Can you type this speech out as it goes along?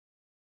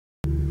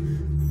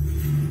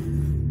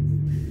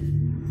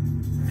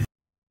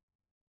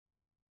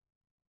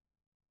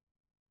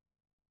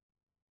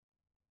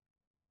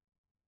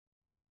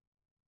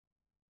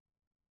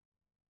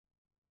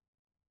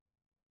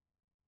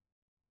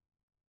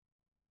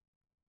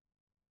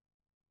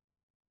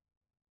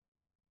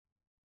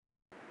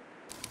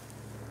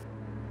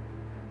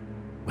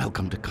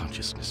Welcome to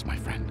consciousness, my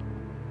friend.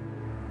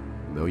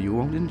 Though you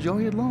won't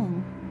enjoy it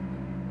long.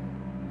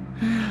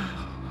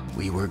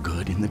 We were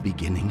good in the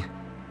beginning.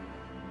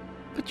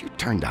 But you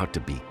turned out to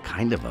be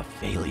kind of a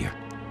failure,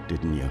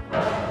 didn't you?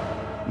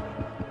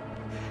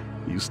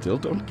 You still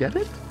don't get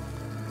it?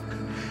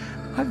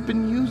 I've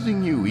been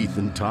using you,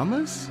 Ethan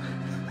Thomas.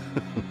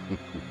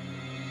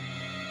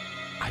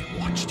 I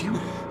watched you,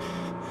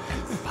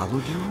 and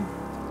followed you,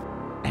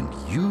 and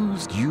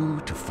used you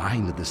to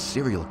find the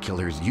serial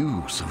killers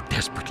you so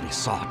desperately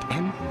sought,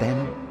 and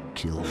then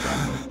kill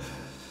them.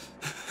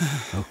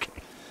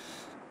 Okay,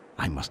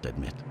 I must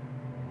admit,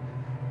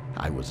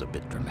 I was a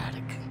bit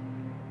dramatic.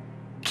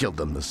 Killed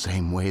them the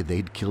same way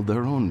they'd killed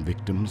their own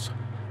victims.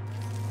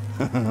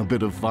 A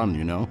bit of fun,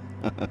 you know.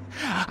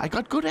 I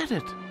got good at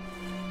it.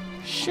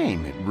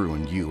 Shame it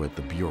ruined you at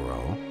the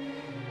Bureau.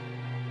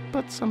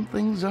 But some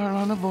things are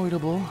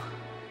unavoidable.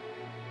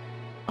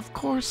 Of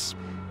course,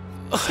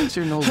 since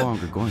you're no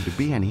longer going to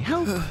be any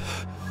help,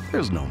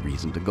 there's no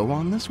reason to go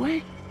on this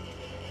way.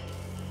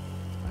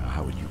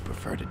 How would you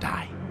prefer to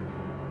die?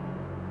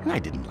 I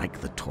didn't like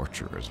the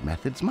torturer's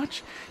methods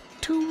much.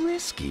 Too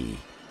risky.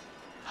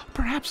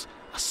 Perhaps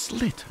a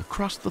slit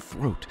across the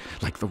throat,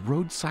 like the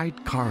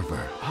roadside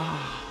carver.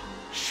 Ah,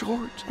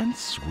 short and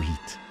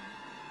sweet.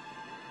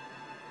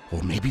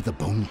 Or maybe the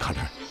bone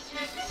cutter.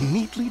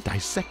 Neatly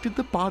dissected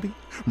the body,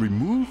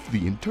 removed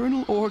the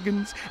internal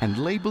organs, and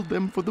labeled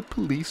them for the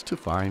police to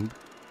find.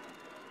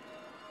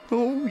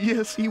 Oh,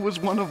 yes, he was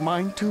one of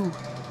mine, too.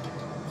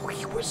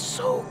 We were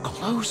so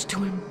close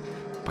to him,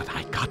 but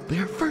I got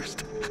there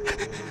first.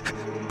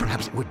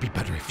 Perhaps it would be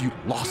better if you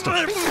lost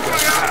a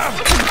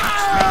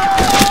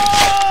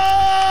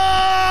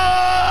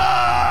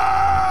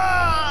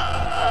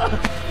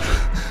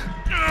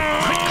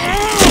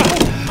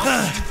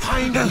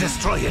Find and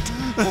destroy it.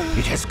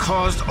 It has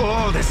caused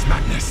all this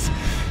madness.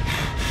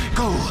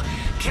 Go,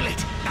 kill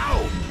it, now!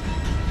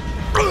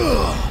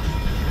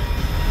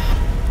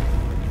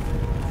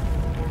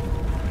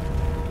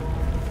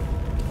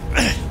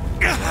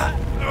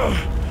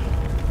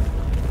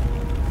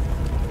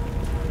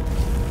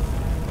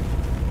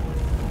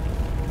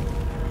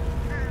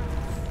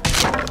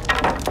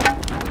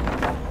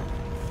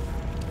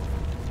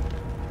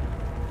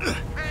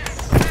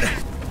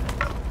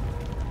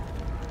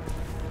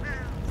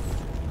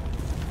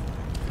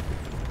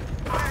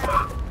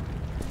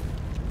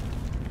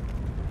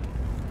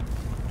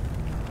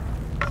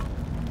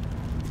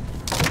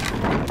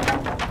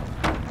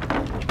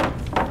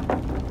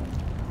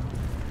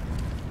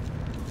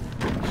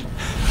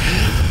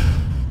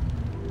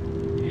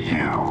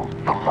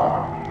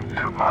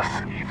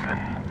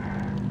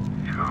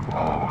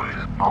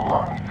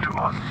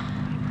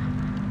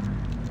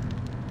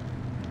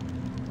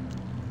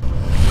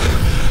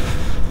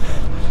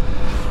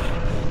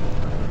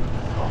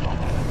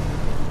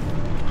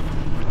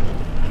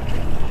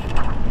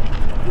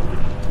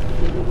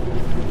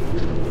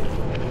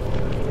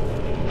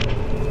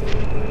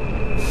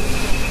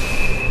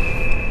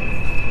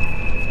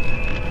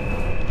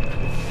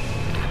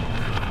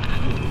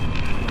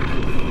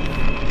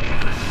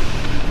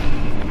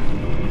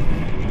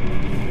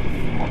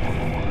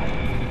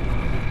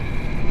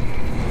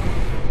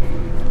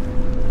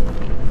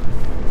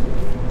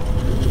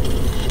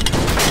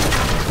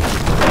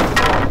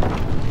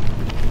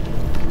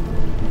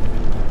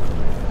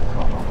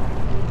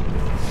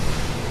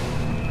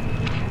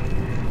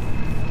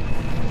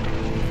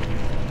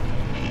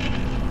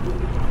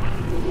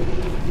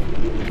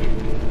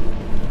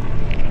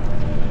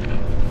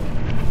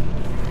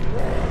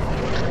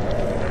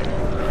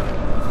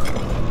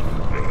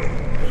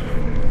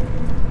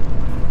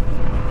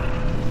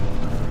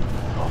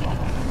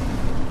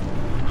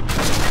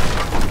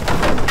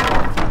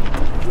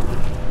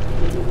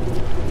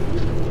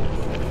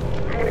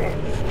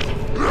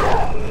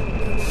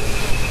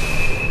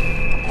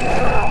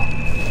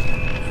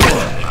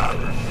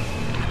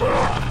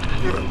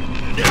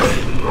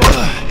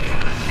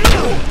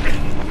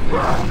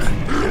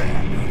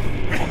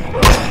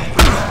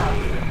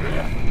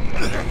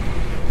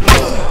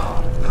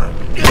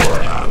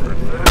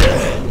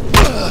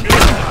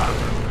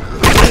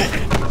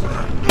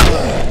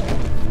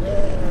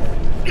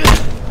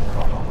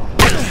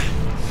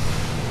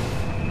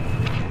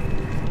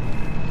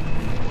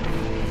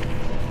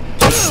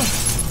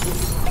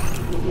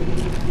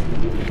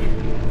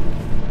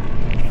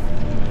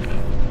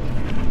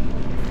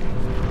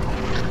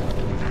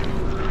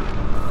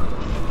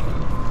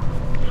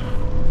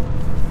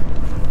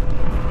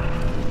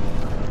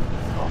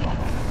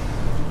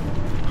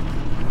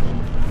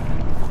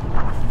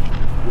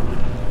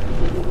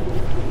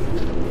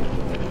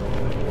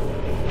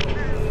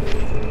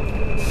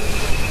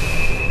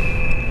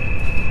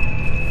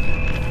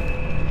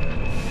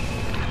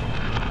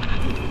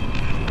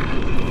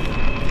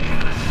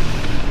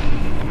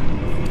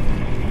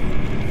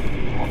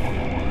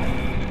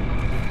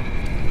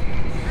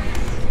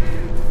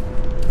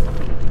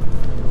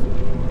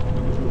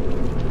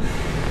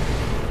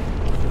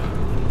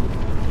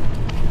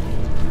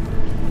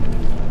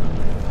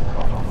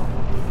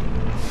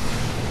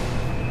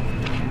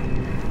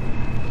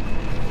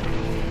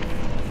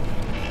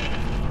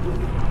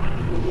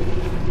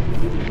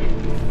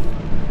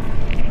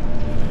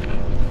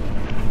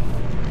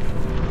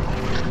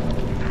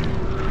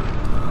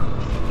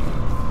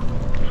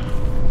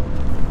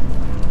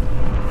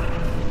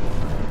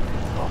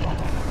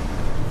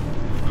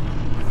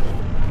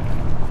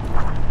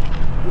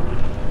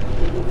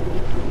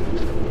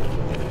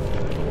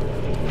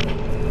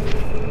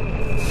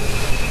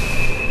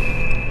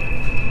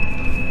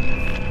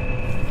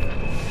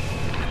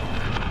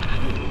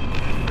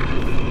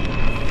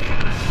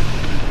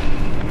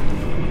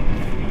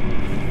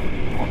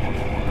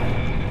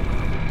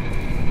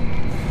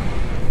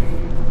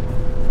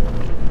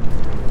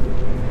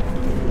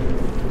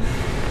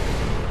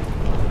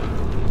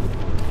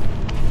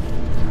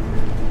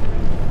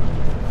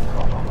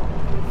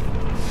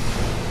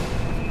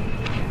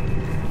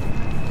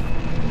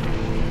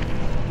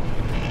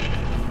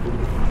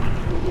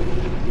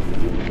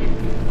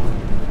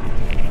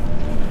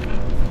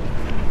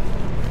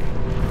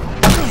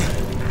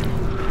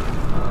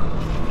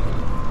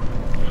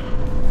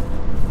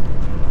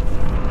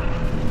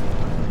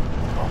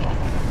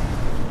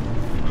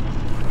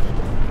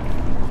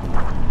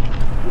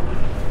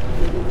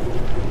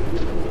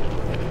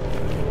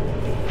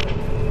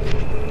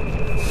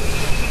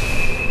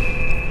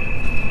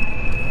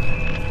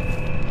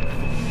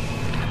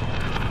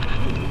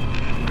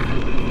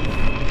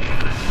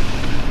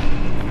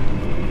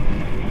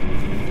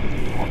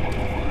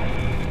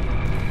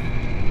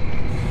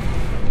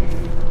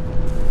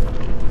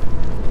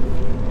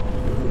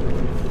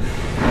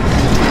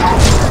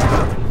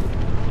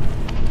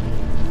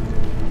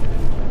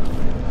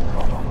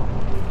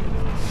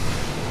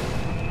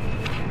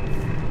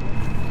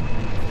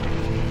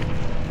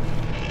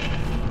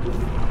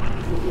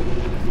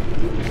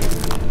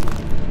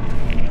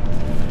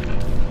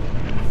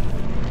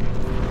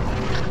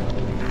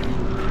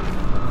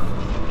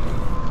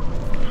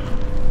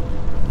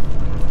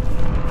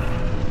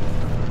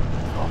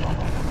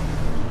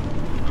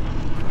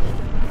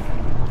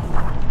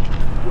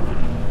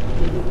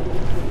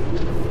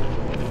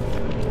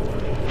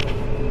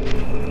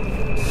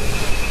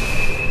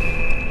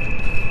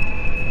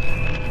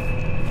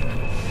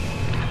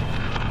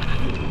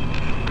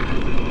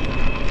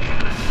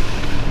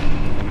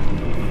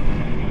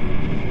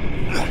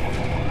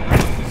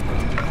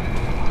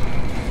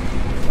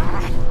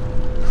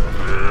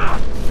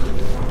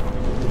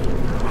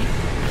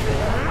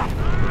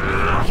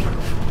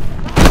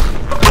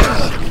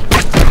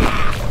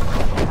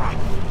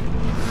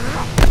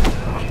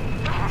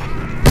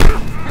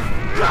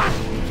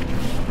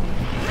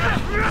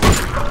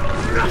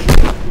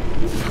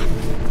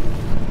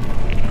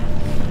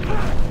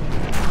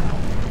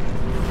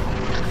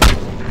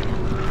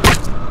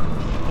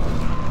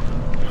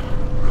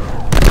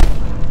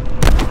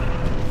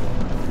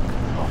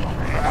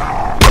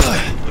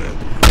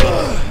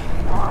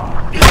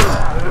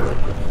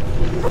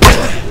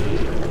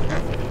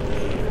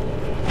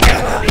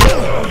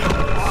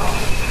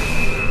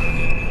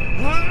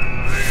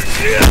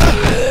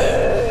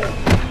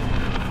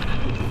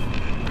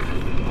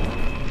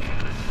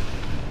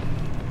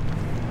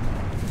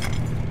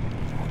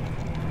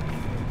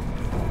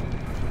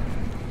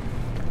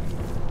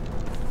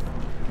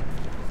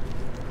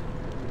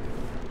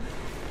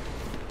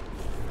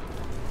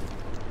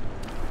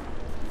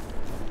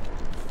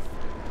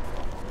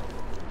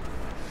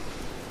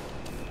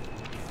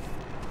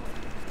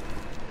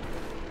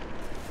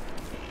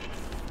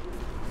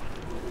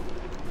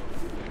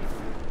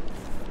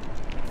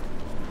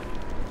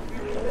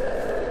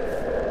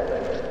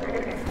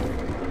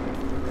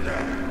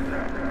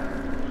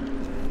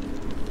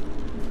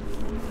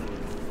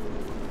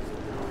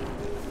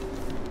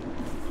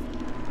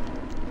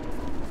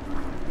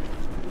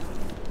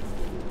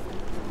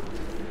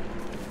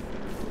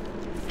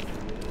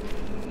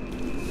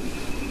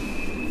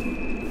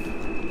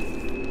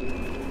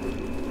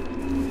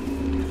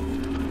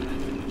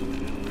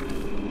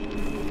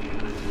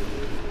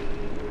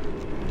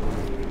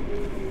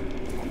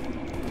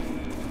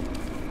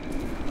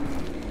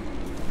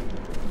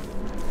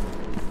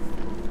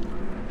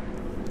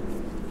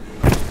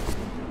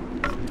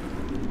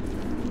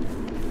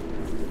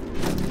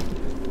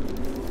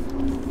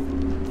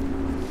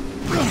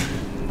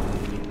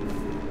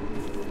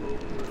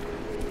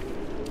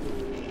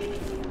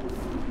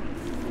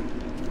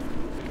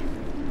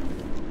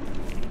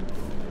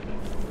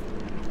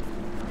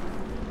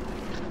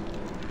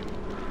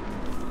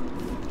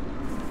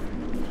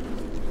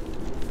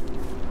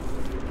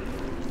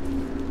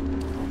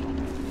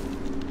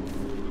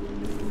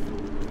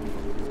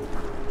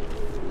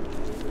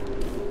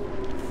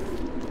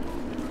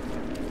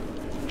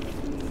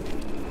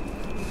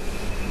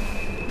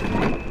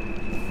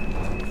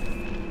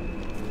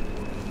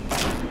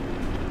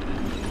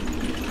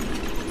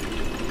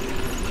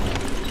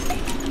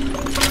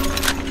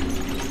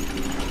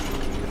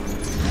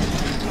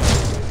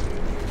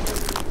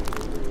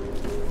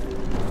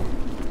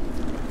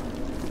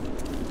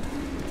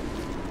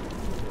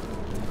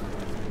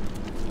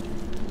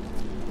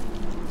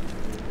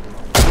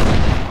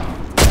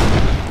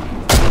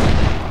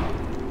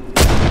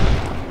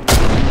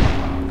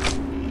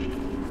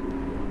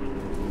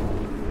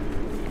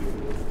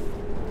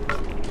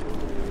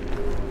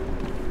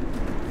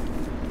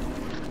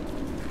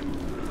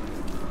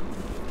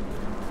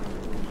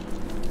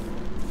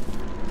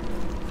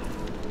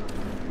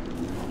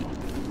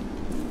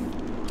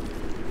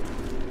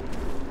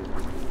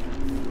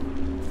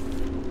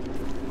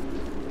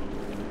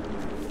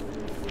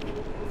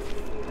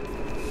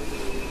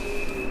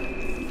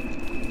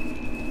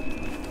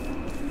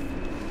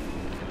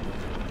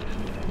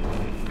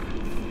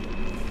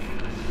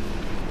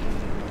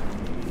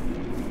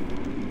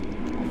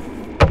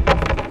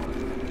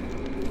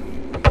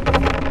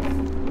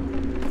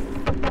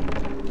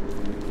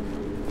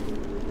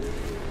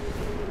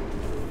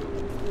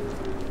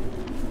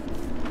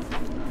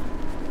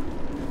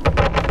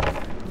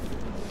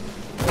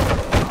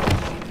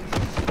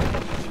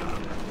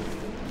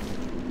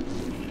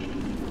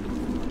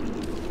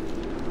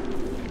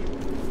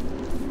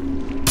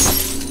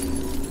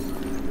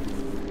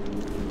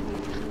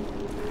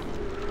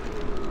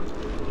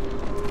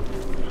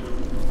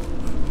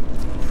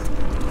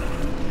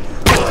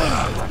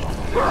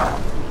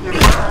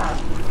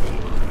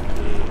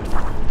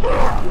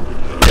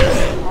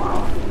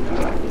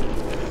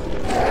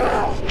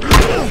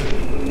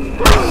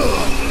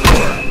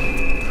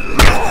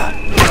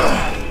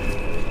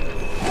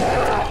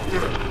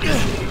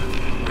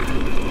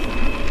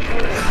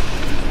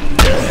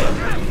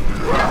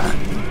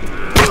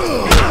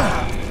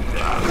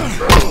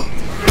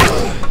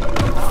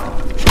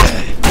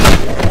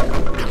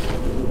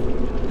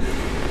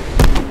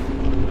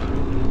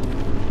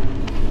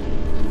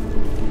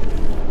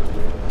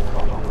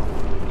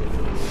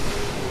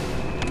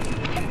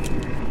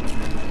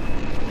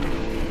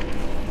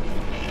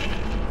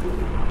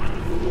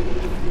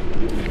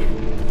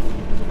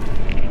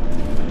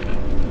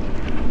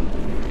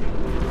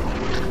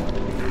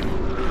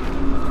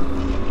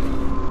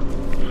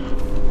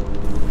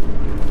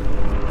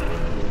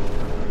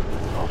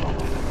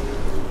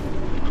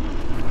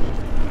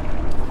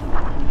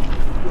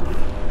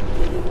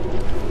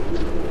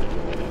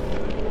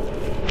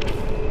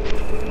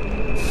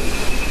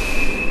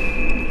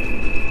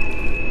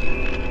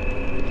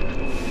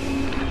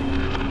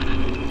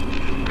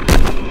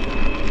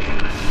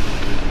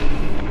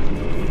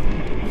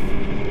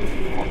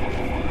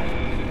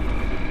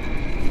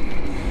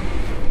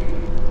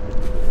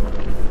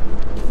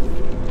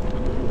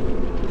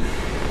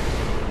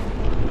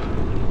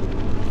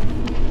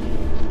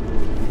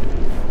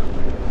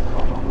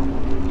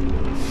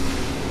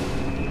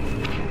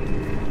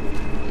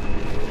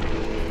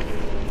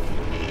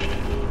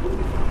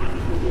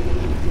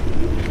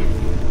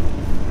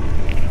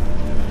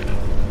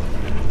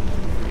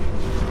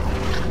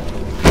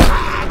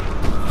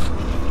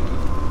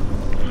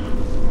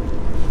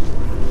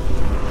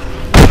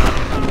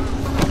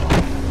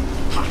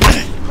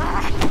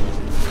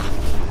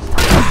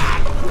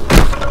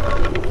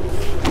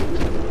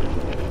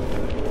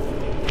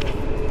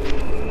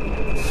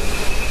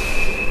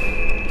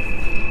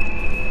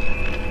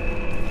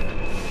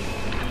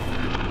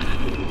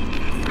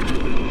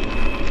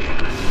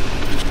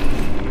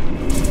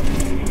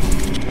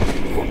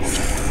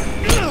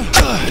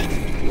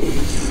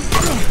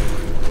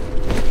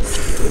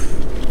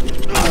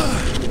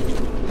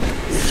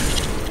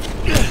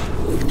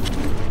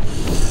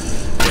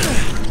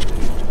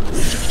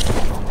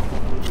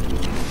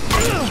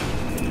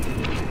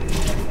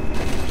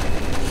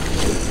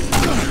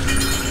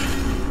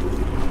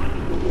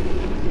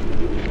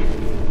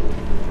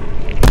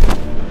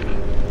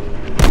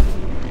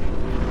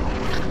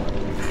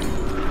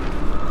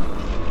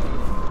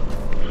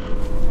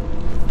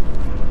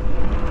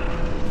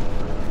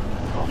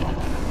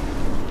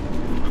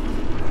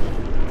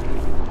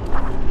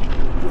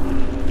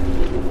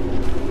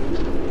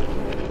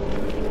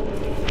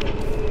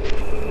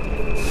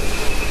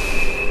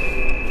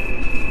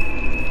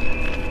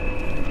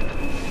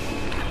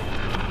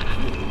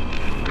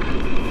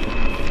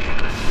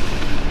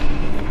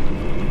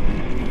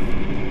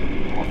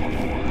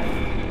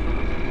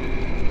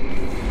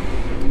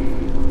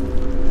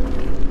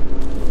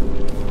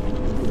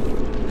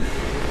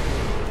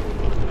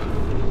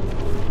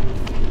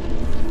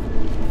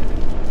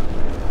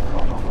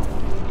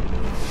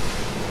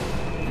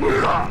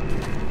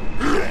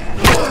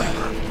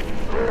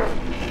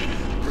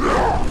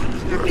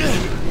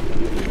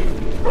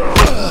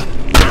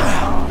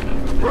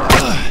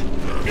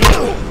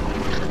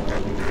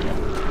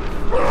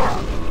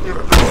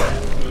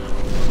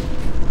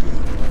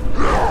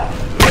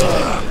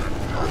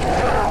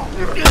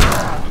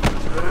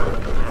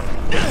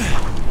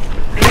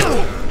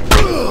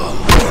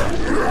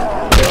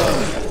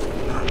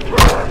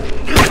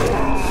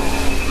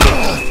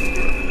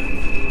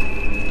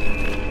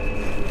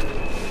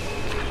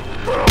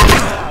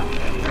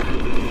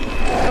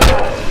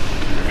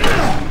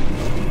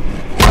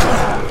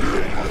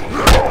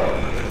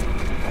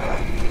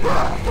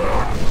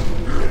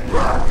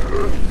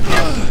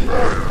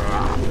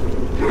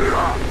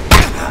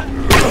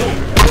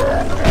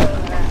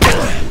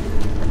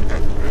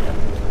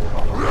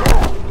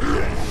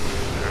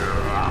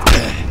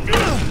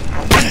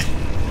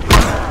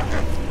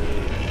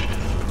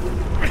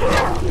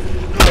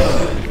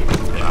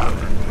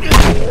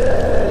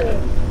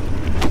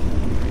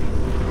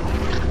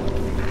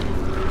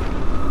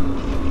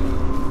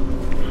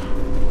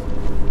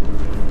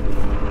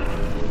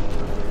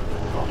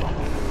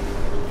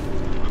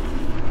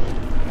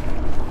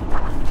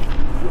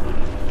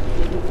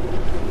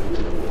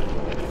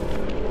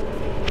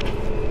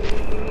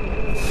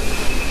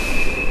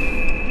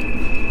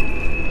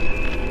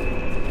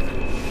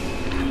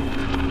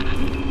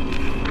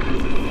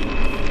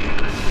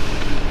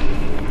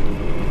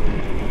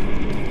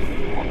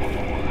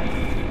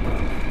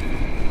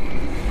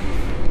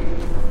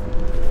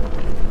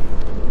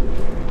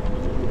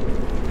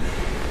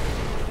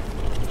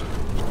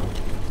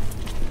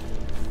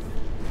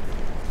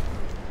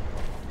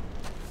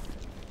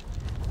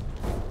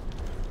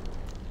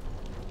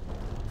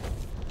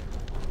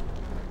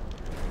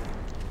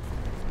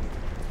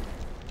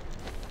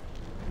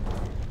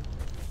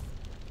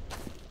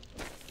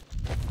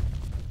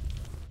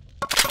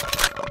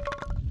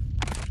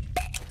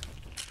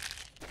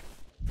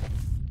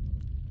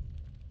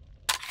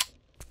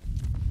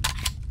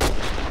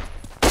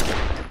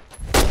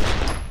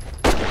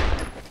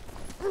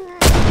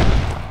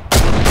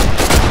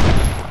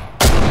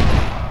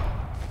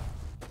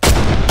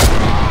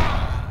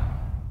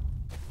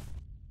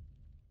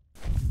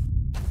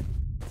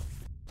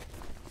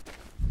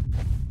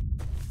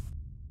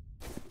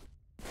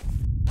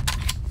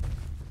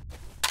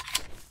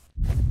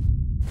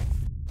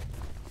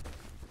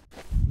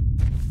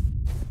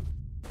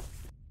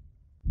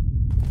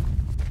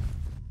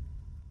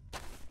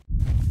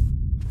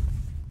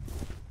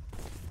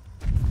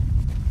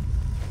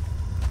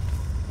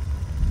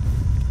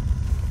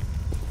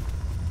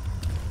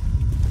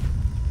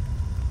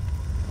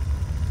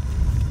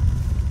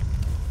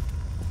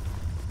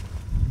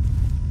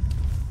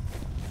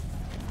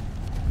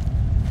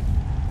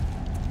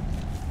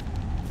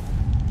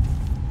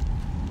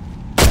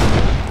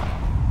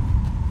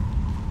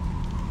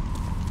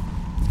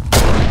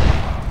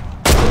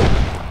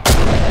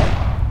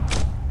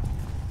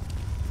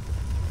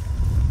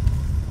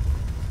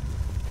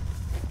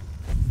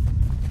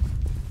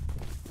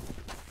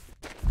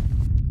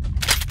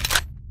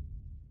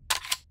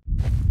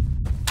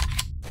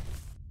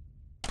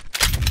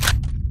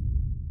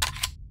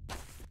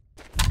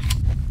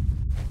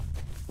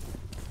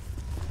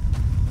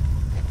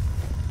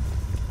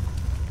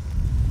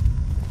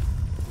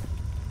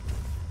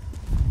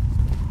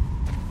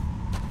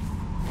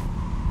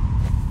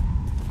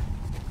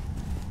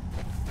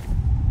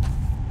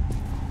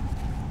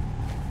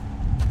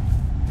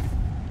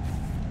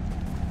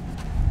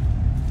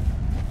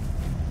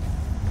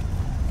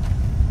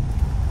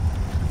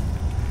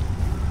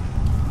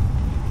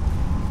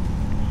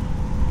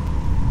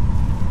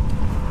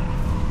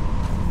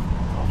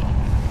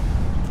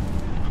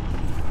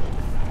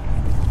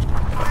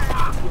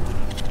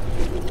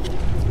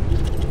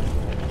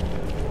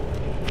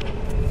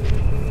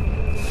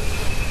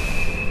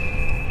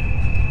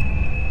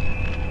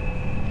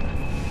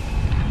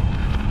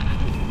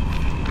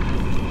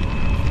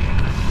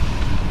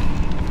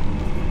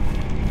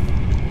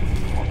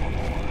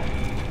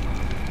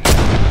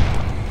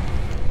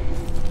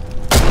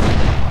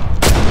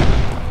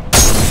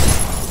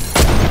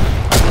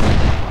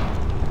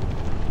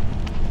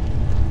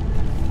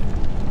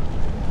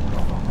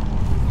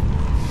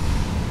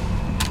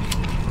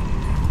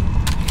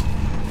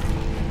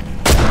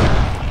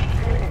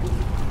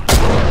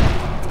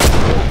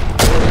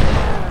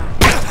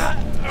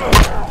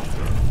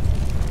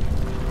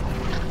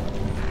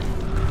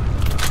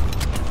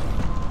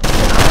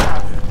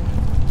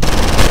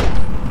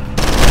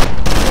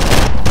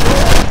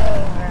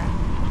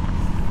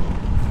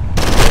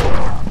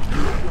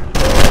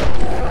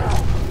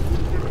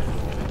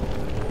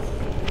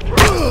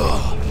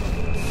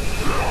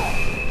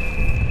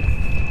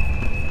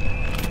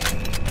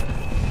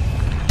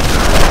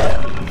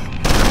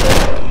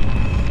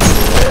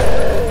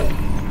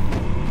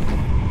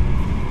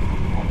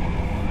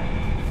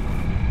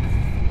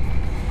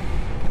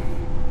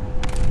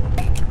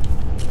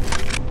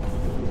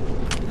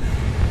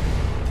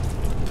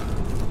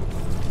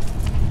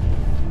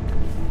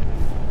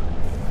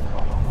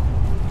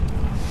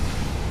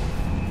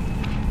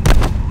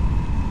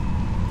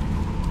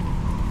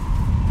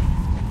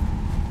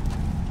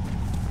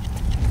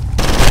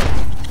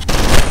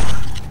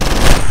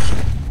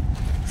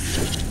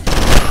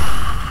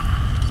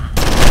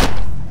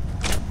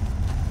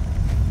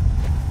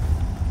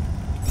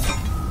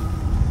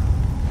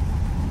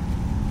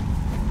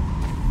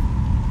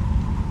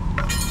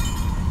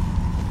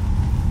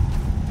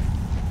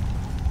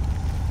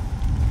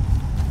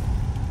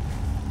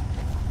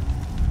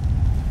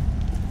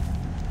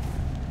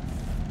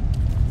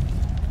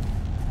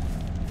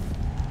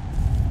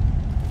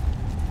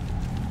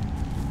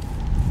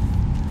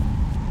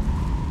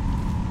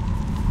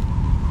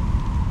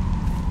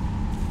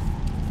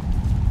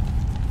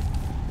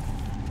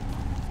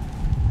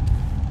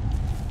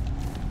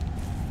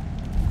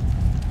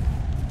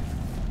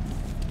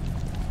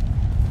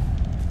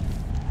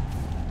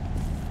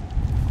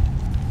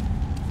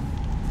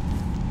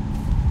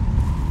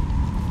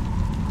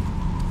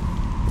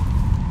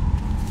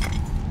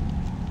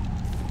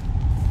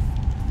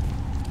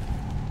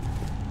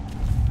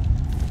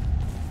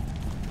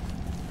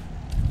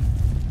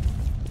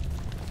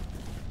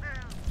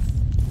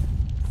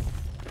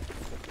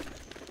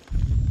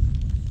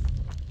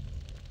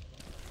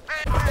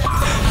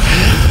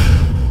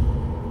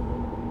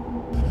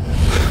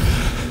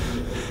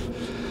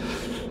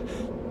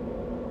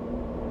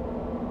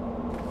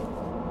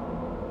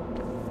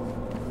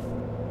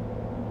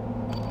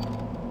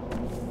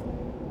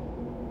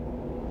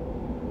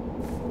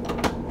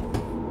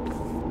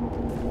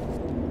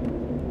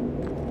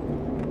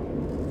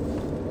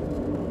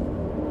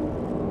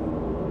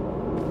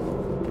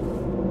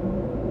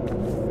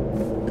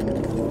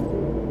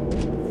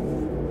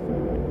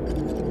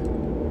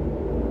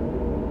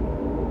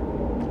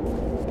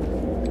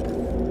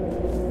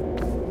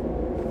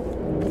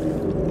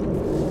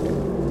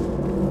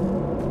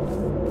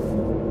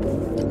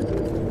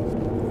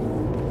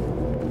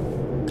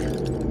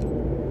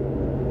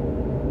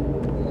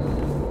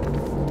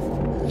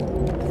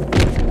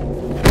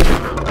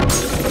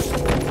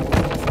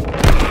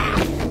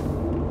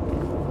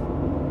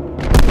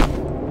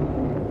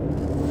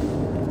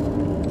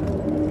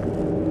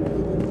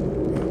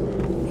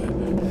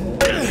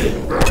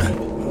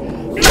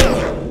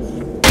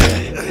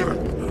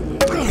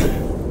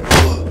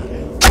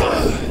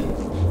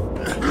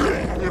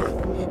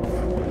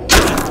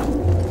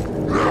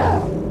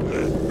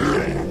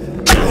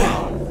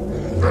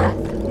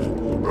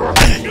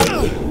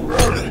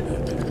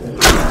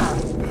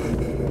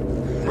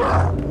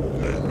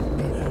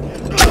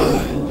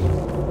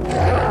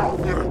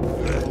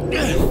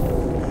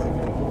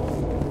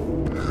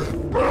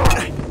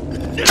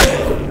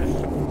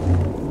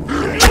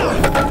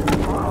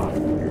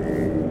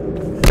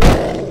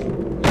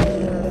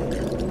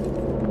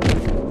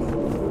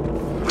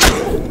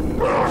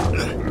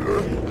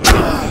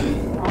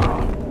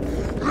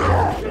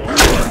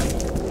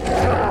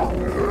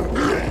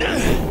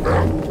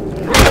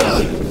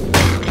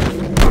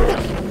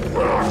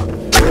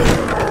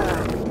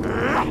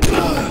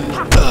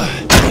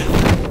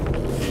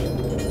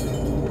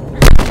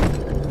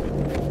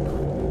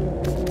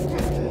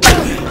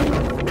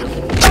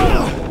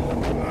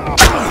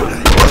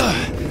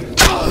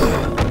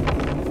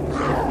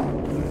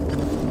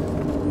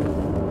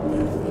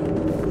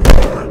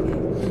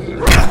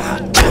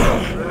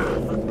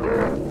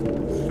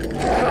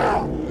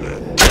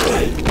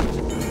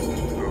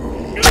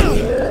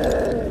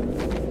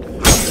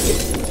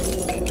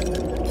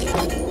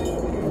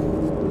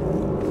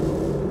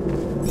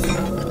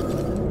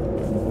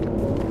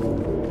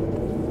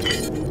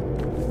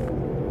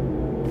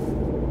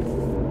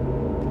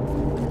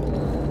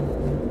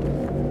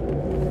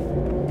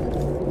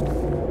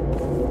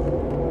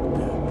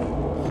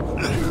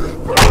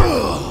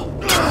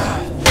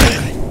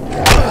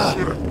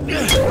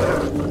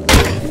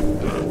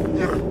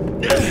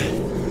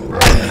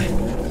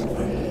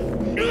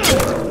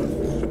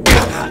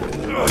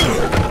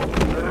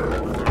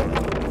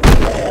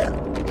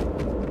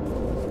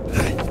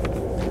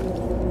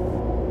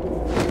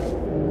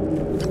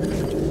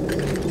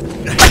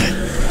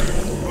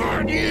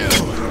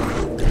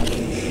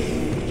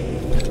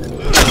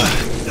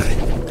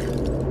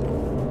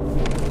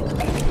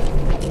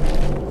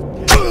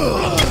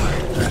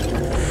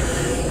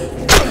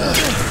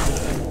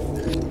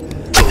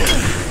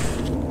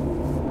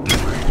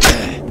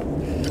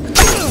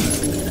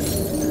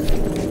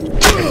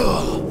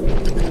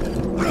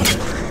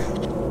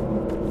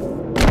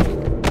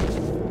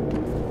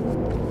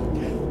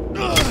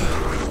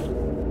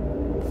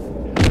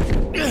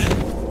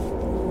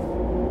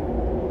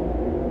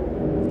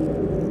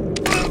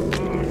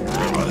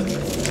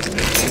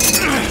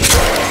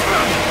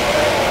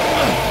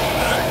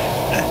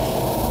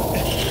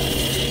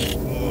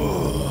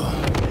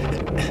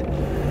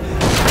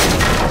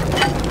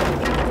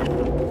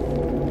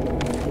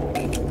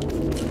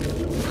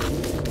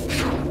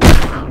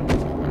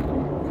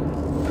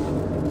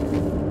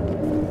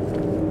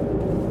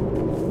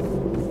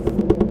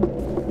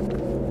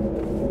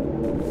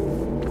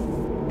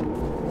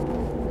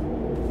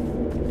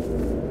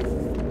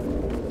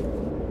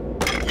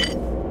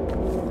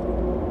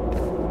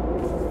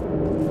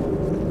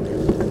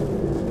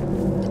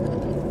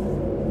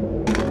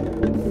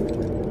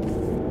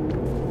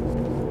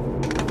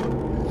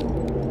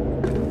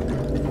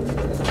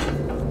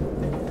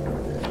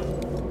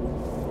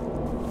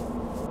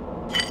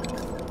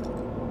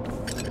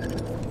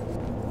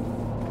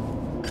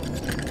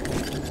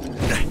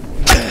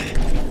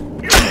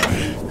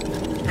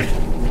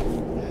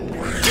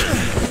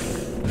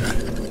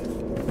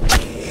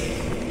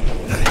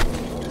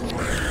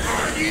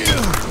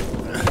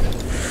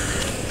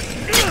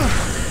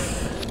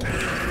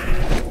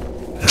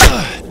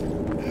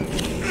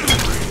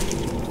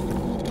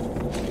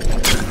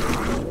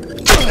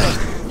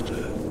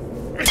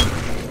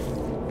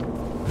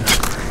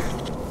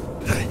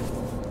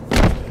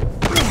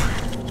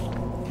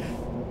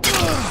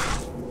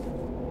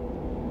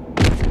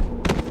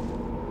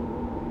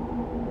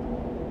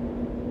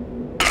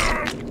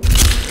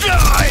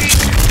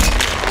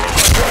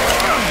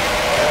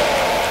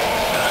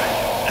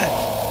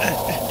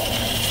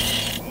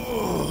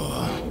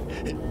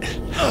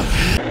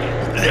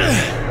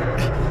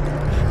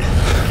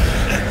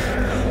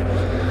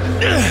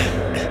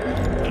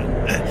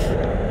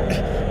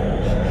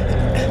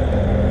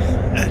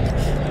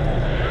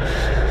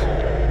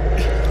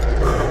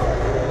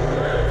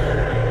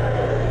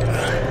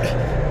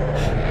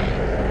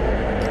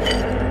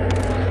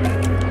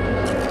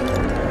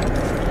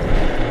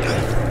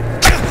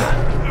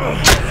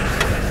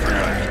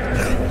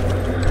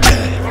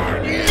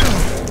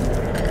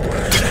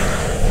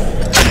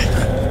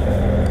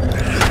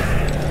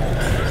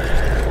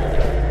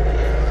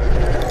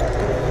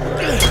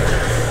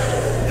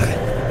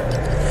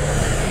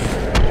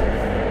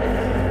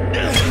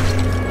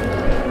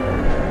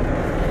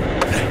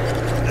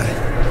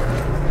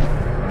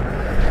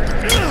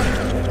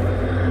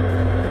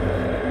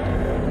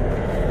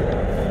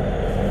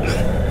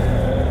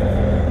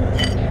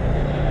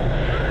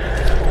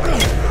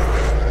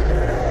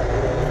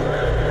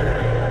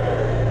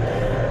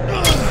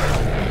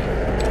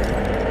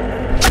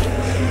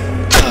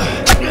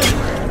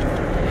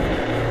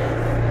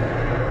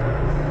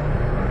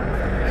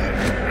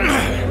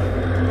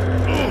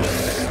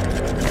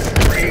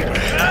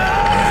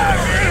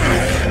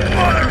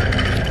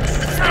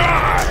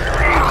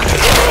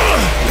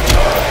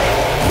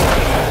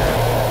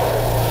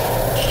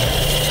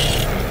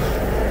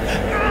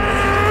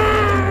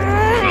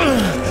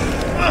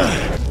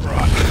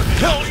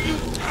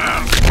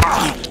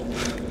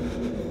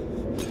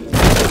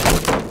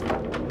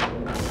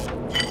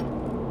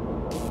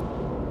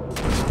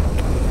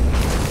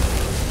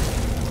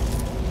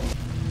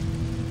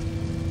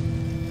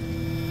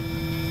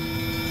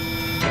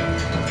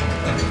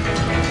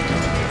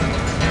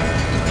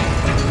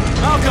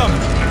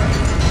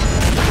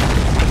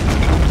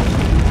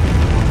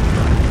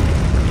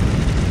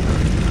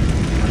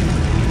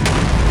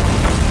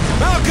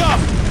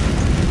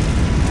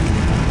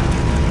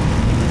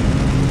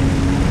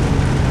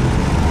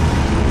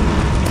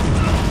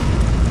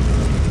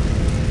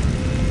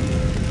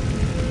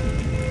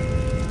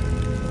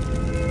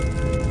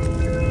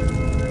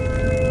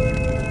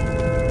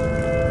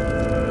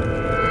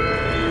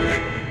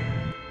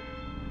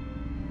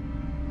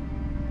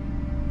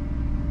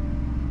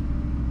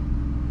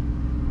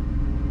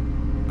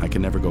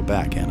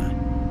 back, Anna.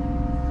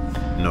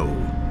 No,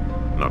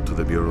 not to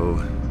the Bureau,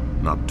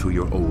 not to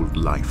your old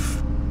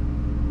life.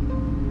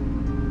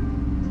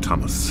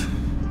 Thomas,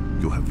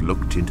 you have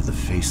looked into the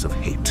face of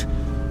hate,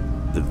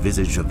 the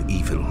visage of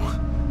evil.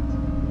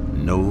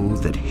 Know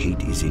that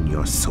hate is in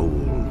your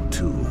soul,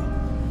 too.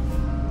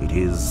 It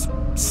is,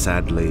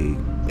 sadly,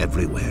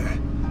 everywhere.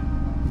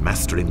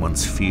 Mastering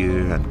one's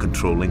fear and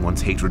controlling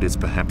one's hatred is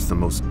perhaps the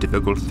most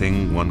difficult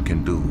thing one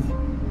can do.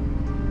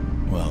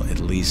 Well, at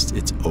least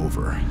it's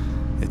over.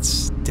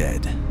 It's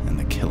dead, and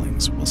the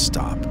killings will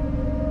stop.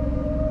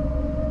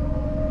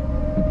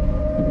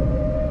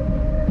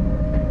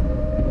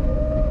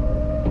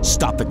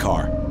 Stop the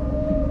car.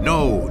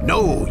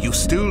 No, you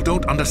still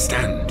don't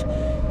understand.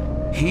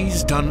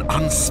 He's done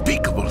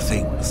unspeakable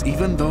things,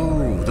 even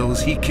though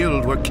those he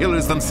killed were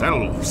killers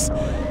themselves.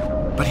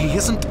 But he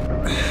isn't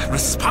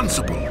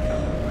responsible.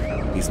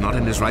 He's not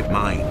in his right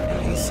mind.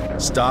 He's...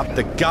 Stop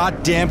the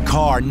goddamn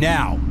car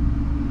now!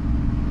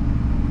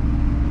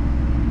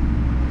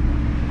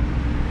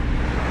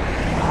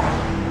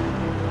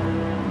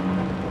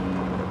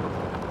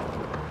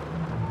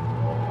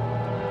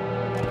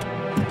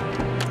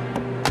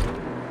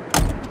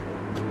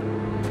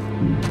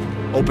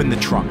 Open the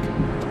trunk.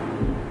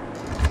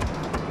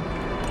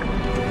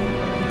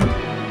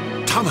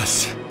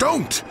 Thomas,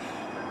 don't!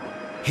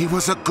 He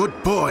was a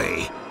good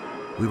boy.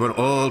 We were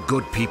all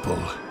good people.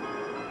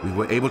 We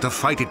were able to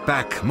fight it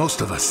back,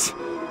 most of us.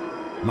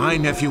 My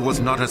nephew was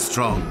not as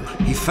strong.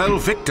 He fell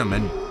victim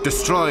and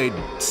destroyed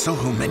so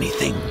many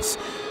things.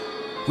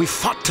 We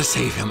fought to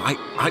save him.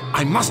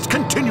 I must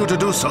continue to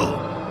do so.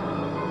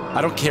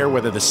 I don't care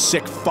whether the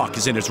sick fuck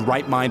is in his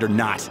right mind or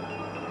not.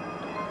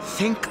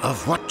 Think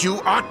of what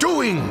you are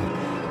doing!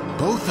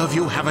 Both of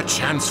you have a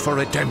chance for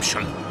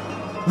redemption.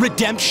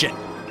 Redemption?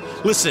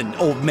 Listen,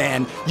 old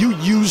man, you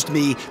used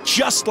me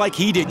just like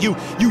he did. You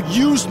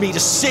used me to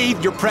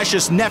save your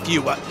precious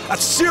nephew, a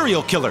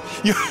serial killer.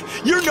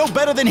 You're no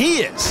better than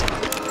he is.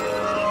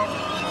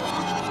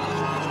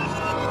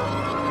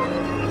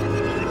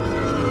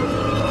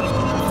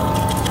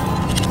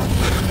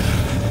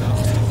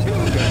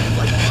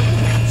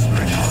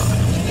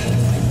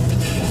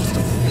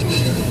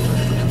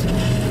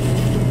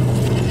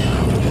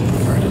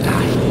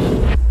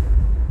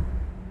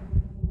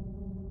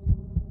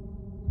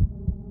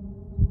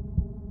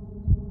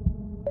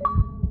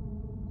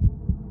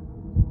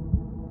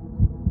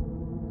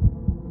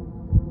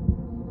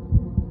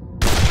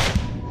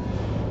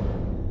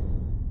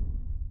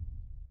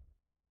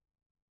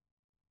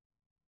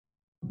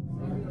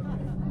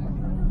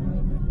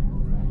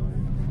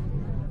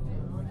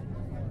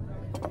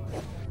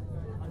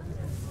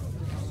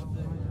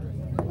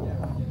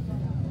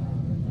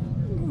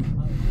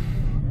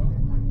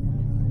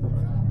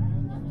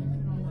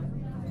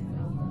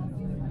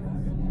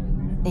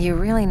 You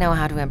really know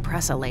how to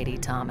impress a lady,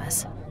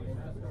 Thomas.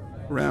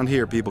 Around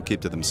here, people keep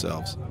to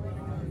themselves.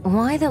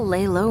 Why the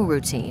lay low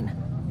routine?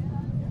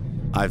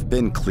 I've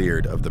been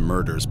cleared of the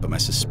murders, but my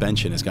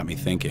suspension has got me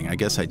thinking. I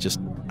guess I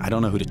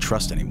don't know who to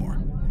trust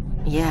anymore.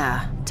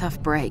 Yeah,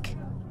 tough break.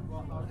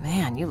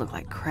 Man, you look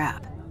like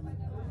crap.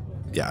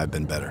 Yeah, I've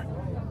been better.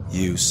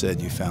 You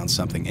said you found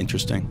something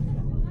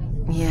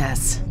interesting?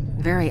 Yes,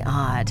 very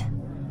odd.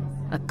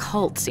 A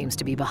cult seems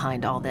to be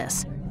behind all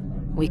this.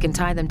 We can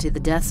tie them to the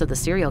deaths of the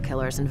serial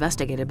killers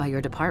investigated by your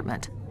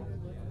department.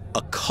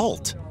 A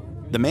cult?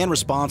 The man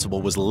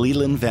responsible was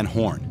Leland Van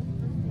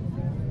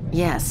Horn.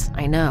 Yes,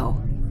 I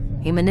know.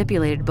 He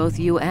manipulated both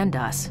you and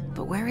us,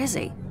 but where is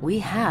he? We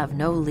have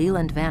no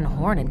Leland Van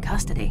Horn in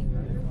custody.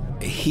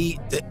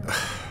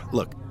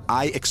 Look,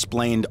 I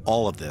explained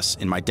all of this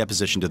in my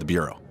deposition to the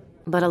Bureau.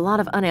 But a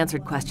lot of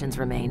unanswered questions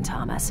remain,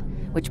 Thomas,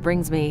 which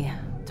brings me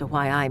to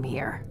why I'm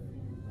here.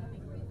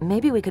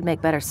 Maybe we could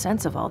make better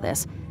sense of all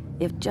this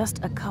if just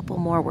a couple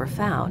more were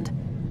found,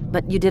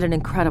 but you did an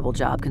incredible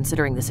job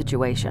considering the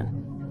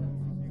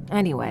situation.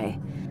 Anyway,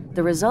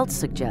 the results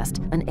suggest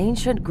an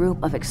ancient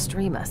group of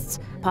extremists,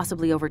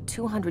 possibly over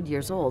 200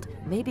 years old,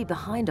 may be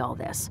behind all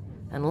this,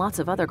 and lots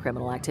of other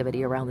criminal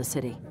activity around the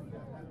city.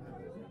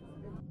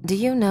 Do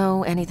you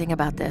know anything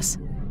about this?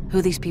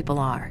 Who these people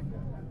are?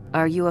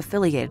 Are you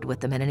affiliated with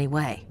them in any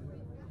way?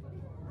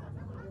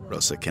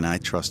 Rosa, can I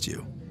trust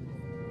you?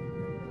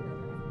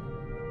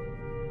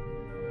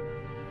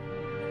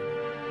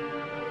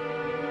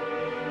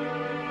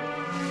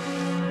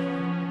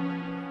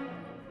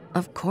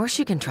 Of course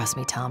you can trust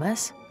me,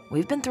 Thomas.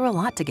 We've been through a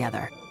lot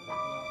together.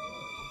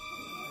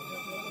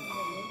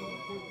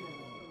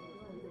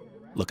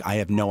 Look, I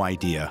have no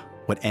idea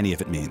what any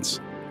of it means.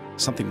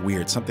 Something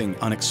weird, something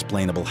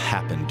unexplainable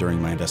happened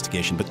during my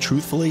investigation, but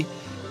truthfully,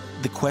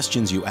 the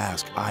questions you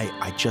ask, I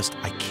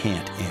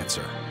can't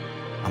answer.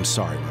 I'm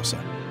sorry,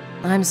 Rosa.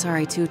 I'm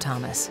sorry too,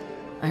 Thomas.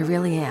 I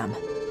really am.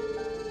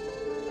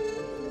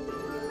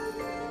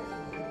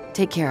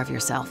 Take care of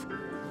yourself.